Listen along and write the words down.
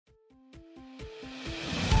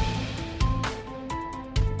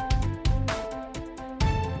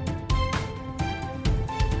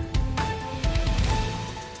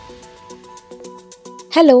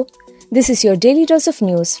Hello, this is your daily dose of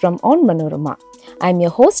news from Onmanorama. I'm your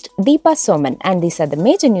host Deepa Soman and these are the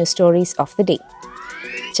major news stories of the day.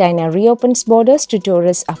 China reopens borders to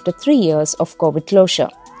tourists after 3 years of COVID closure.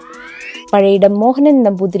 Parayidam Mohanan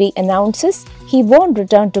Nambudiri announces he won't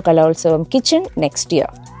return to Kalolsavam kitchen next year.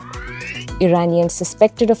 Iranians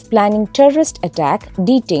suspected of planning terrorist attack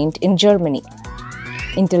detained in Germany.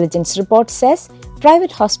 Intelligence report says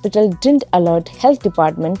private hospital didn't alert health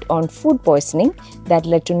department on food poisoning that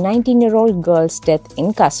led to 19-year-old girl's death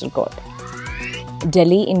in Kasaragod.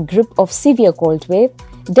 Delhi in grip of severe cold wave,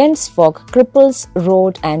 dense fog cripples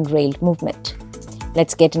road and rail movement.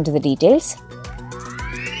 Let's get into the details.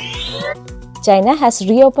 China has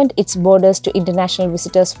reopened its borders to international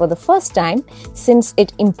visitors for the first time since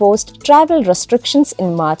it imposed travel restrictions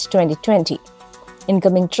in March 2020.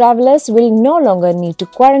 Incoming travelers will no longer need to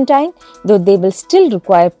quarantine, though they will still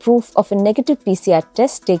require proof of a negative PCR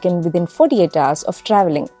test taken within 48 hours of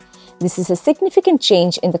traveling. This is a significant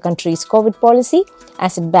change in the country's COVID policy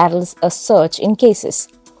as it battles a surge in cases.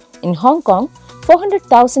 In Hong Kong,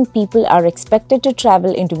 400,000 people are expected to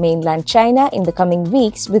travel into mainland China in the coming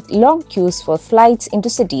weeks with long queues for flights into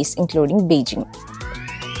cities including Beijing.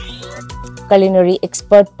 Culinary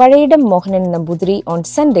expert Parayidam Mohanan Nambudiri on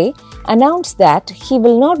Sunday announced that he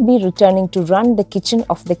will not be returning to run the kitchen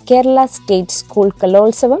of the Kerala State School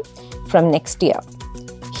Kalolsavam from next year.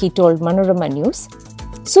 He told Manorama News,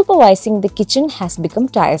 "Supervising the kitchen has become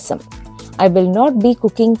tiresome. I will not be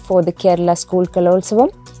cooking for the Kerala School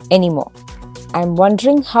Kalolsavam anymore. I'm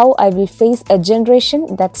wondering how I will face a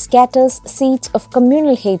generation that scatters seeds of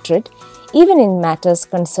communal hatred even in matters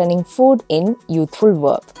concerning food in youthful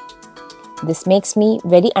verve. This makes me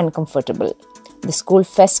very uncomfortable. The school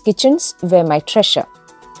fest kitchens were my treasure.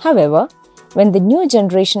 However, when the new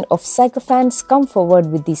generation of sycophants come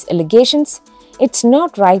forward with these allegations, it's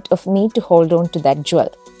not right of me to hold on to that jewel."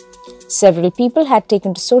 Several people had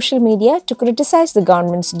taken to social media to criticize the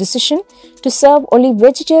government's decision to serve only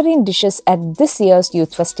vegetarian dishes at this year's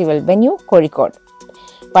youth festival venue, Kozhikode.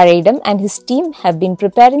 Parayidam and his team have been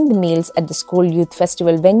preparing the meals at the school youth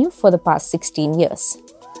festival venue for the past 16 years.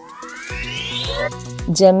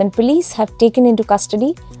 German police have taken into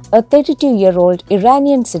custody a 32-year-old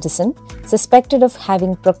Iranian citizen suspected of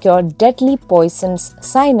having procured deadly poisons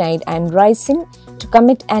cyanide and ricin to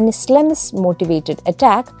commit an Islamist-motivated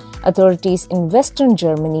attack, authorities in western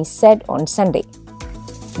Germany said on Sunday.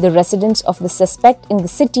 The residence of the suspect in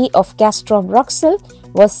the city of Castrop-Rauxel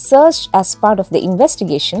was searched as part of the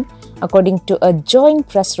investigation, according to a joint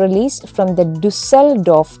press release from the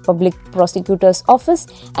Düsseldorf Public Prosecutor's Office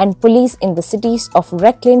and police in the cities of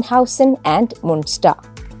Recklinghausen and Münster.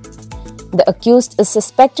 The accused is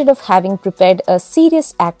suspected of having prepared a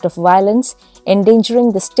serious act of violence,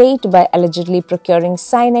 endangering the state by allegedly procuring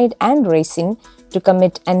cyanide and ricin to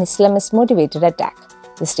commit an Islamist-motivated attack,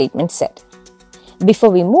 the statement said.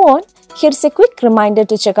 Before we move on, here's a quick reminder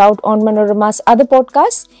to check out Onmanorama's other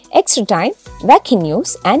podcasts, Extra Time, Wacky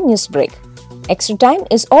News and Newsbreak. Extra Time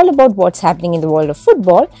is all about what's happening in the world of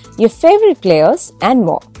football, your favorite players and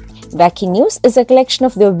more. Wacky News is a collection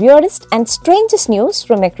of the weirdest and strangest news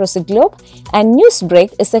from across the globe, and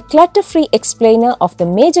Newsbreak is a clutter-free explainer of the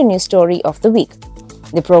major news story of the week.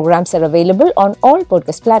 The programs are available on all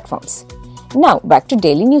podcast platforms. Now back to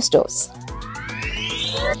daily news dose.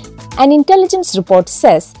 An intelligence report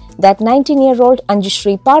says that 19-year-old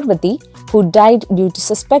Anjushri Parvati, who died due to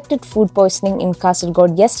suspected food poisoning in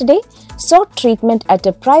Kasaragod yesterday, sought treatment at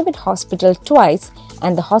a private hospital twice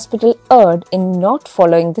and the hospital erred in not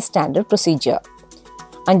following the standard procedure.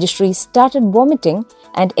 Anjushri started vomiting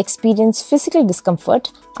and experienced physical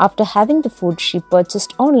discomfort after having the food she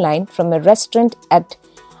purchased online from a restaurant at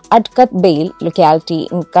Adkat Bail locality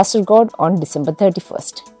in Kasaragod on December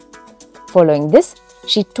 31st. Following this,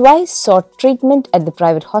 she twice sought treatment at the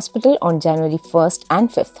private hospital on January 1st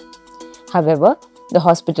and 5th. However, the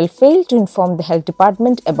hospital failed to inform the health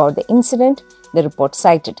department about the incident, the report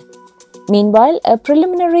cited. Meanwhile, a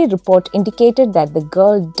preliminary report indicated that the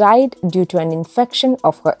girl died due to an infection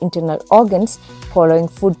of her internal organs following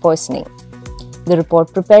food poisoning. The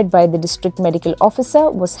report prepared by the district medical officer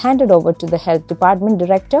was handed over to the health department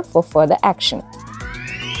director for further action.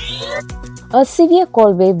 A severe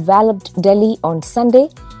cold wave walloped Delhi on Sunday,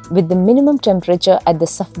 with the minimum temperature at the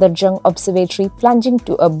Safdarjung Observatory plunging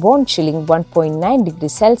to a bone-chilling 1.9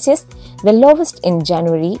 degrees Celsius, the lowest in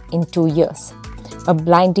January in 2 years. A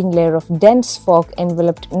blinding layer of dense fog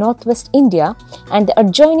enveloped northwest India and the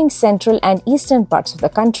adjoining central and eastern parts of the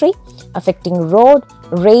country, affecting road,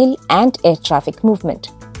 rail and air traffic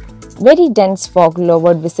movement. Very dense fog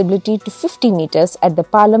lowered visibility to 50 meters at the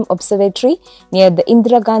Palam Observatory near the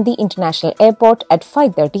Indira Gandhi International Airport at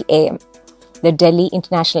 5:30 am. The Delhi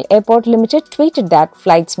International Airport Limited tweeted that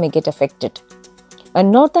flights may get affected. A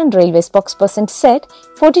Northern Railway spokesperson said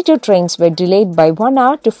 42 trains were delayed by 1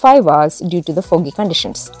 hour to 5 hours due to the foggy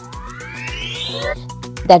conditions.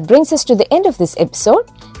 That brings us to the end of this episode.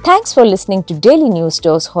 Thanks for listening to Daily News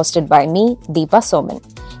Dose hosted by me, Deepa Soman.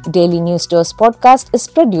 Daily News Dose podcast is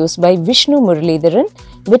produced by Vishnu Muralidharan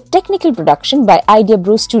with technical production by Idea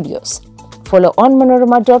Brew Studios. Follow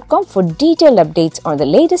Onmanorama.com for detailed updates on the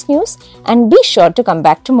latest news and be sure to come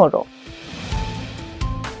back tomorrow.